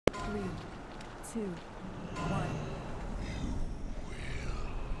2, 1.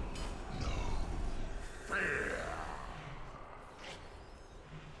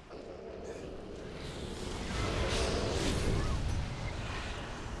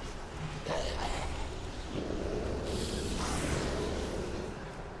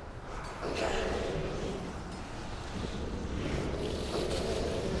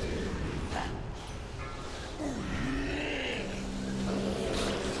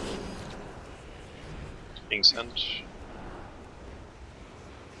 Being sent.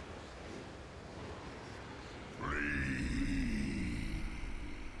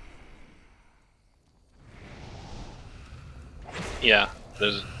 Yeah,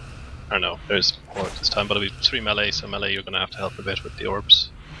 there's. I don't know, there's more this time, but it'll be 3 melee, so melee you're gonna have to help a bit with the orbs.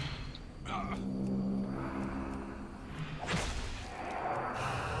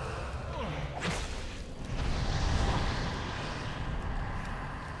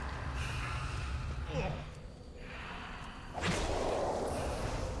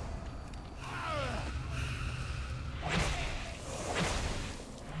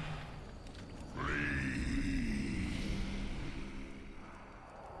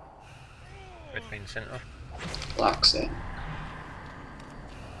 Red main center. Black's in.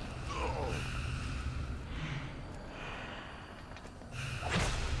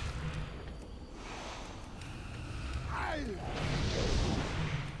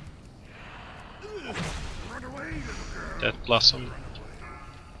 Death Blossom.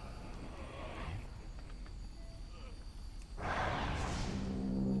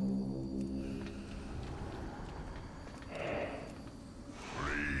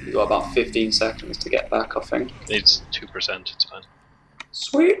 You've got about 15 seconds to get back, I think. It's 2%, it's fine.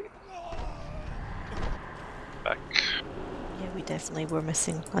 Sweet! Back. Yeah, we definitely were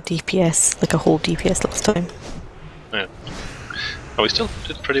missing a DPS, like a whole DPS last time. Yeah. Oh, we still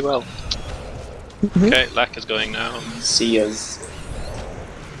did pretty well. Mm-hmm. Okay, Lack is going now. See yas.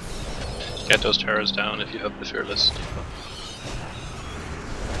 Get those terrors down if you have the Fearless.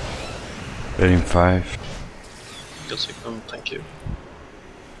 Rating 5. You'll see them, thank you.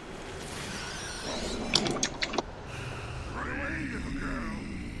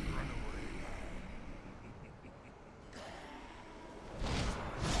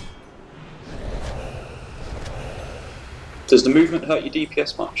 Does the movement hurt your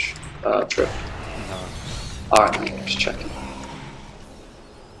DPS much, Trip? No. Alright, just checking.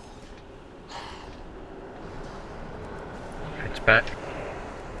 Heads back.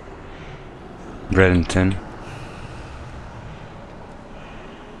 Red and 10.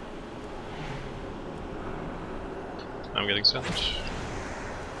 I'm getting sent.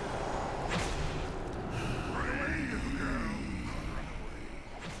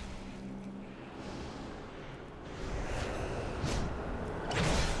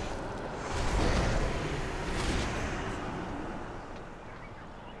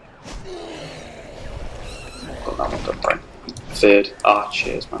 Got that one done, right? Third. Ah,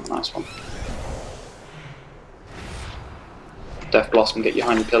 cheers, man. Nice one. Death Blossom, get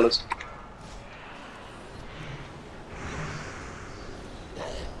behind your pillars.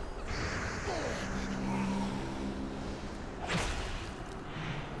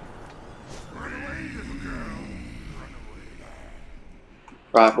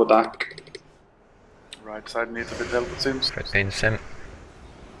 Right, we're back. Right side needs a bit help, it seems. Red main sent.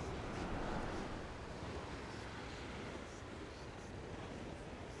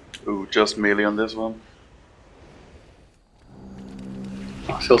 Ooh, just melee on this one.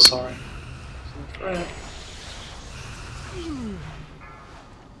 I feel sorry.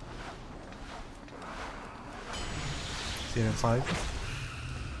 CNM 5.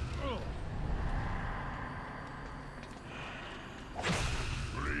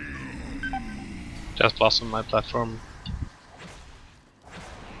 Death Blossom, my platform.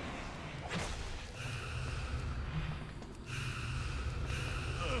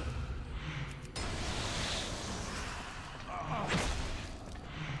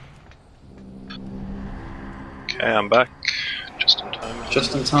 Okay, I'm back. Just in time.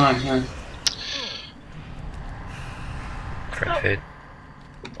 Just in time, yeah. Threat feed.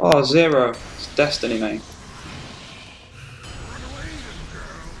 Oh, Zero. It's Destiny, mate.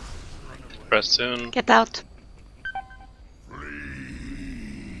 Press soon. Get out.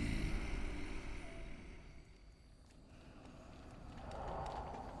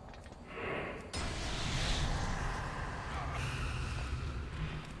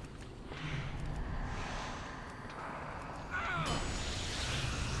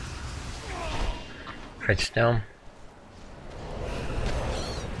 Red's down.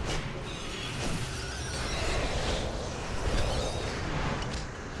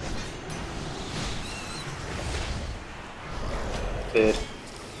 Feared.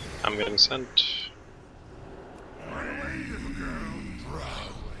 I'm getting sent.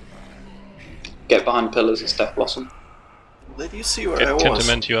 Get behind pillars, it's Death Blossom. Did you see where I Get was?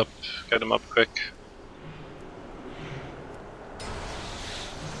 Kentimenti up. Get him up quick.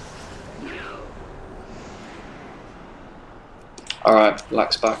 Alright,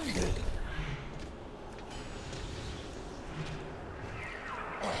 Lax back.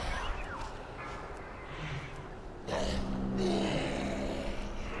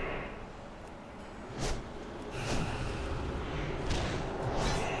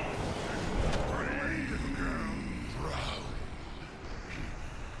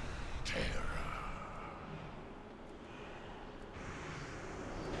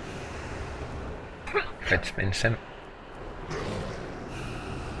 Fred's been sent.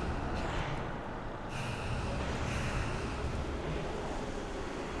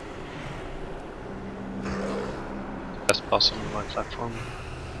 Best possible on my platform.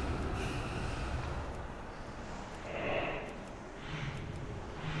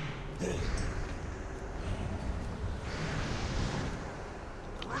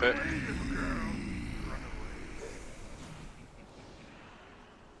 Okay.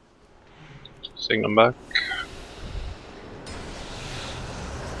 Signal back.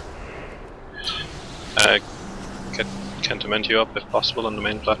 Get Kentimenti up if possible on the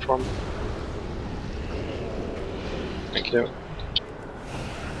main platform. Thank you.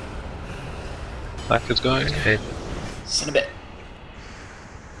 Back is going. Fred. Son of a bit.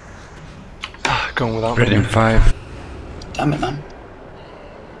 Going without Red in 5. Damn it, man.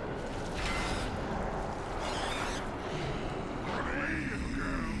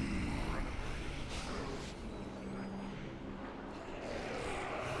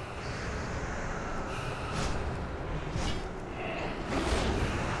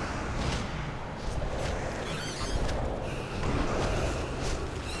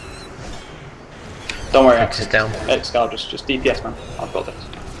 Don't worry, X is down. X-Scar, just DPS, man. I've got this.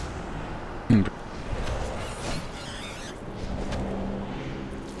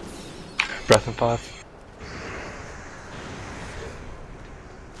 Breath in 5.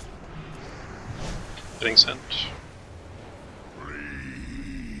 Getting sent.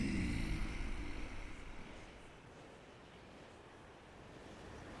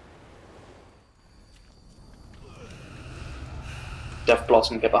 Death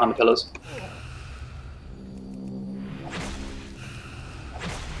Blossom, get behind the pillars.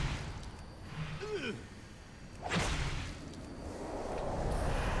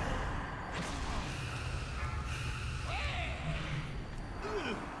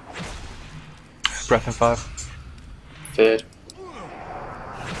 Breath in 5. Feared.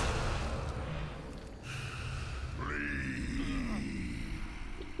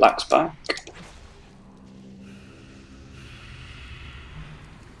 Lax back.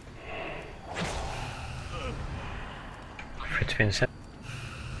 Fred's been sent.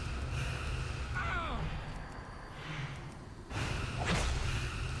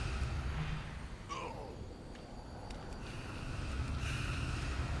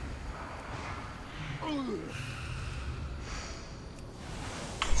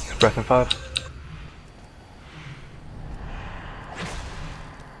 Breath in 5.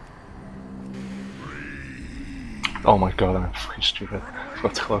 Oh my god, I'm fucking stupid.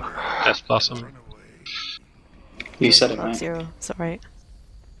 What's close? Death Blossom. You said it, Mark mate. 0, it's alright.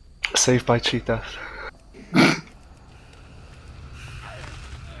 Saved by cheat death.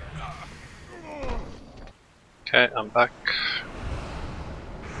 Okay, I'm back.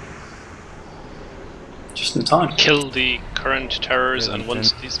 Just in time. Kill the current terrors, Yeah, and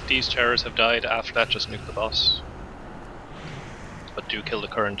once these terrors have died, after that just nuke the boss. But do kill the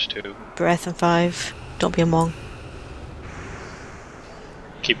current too. Breath and 5. Don't be a Mong.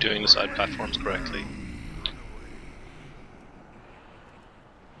 Keep doing the side platforms correctly.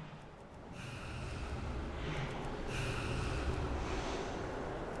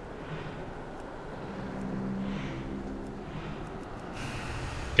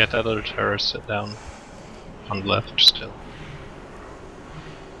 Get that other terror sit down on the left still.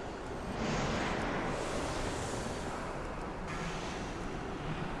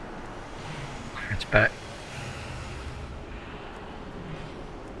 Fred's back.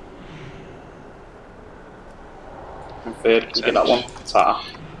 I'm feared. You get that one. Tata.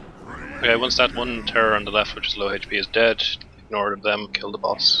 Okay, once that one terror on the left, which is low HP, is dead, ignore them, kill the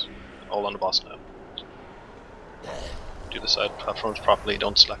boss. All on the boss now. Do the side platforms properly,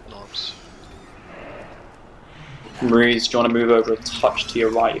 don't slacken orbs. Maurice, do you want to move over a touch to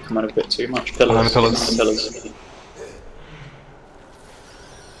your right? You're coming a bit too much. Pillars. Behind the pillars. Pillars.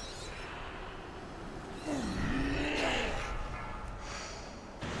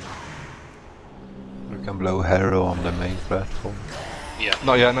 can blow Hero on the main platform. Yeah.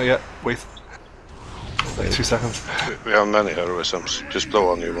 Not yet, not yet. Wait. Like 2 seconds. We have many heroisms. Just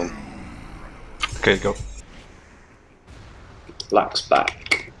blow a new one. Okay, go. Black's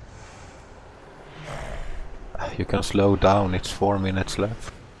back. You can slow down, it's 4 minutes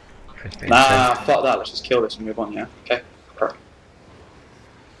left. It's been Nah, sent. fuck that, let's just kill this and move on, yeah? Okay. Perfect.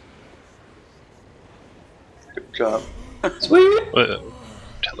 Good job. Sweet!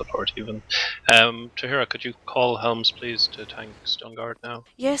 Teleport even. Tahira, could you call Helms please to tank Stoneguard now?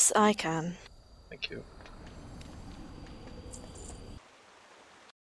 Yes, I can. Thank you.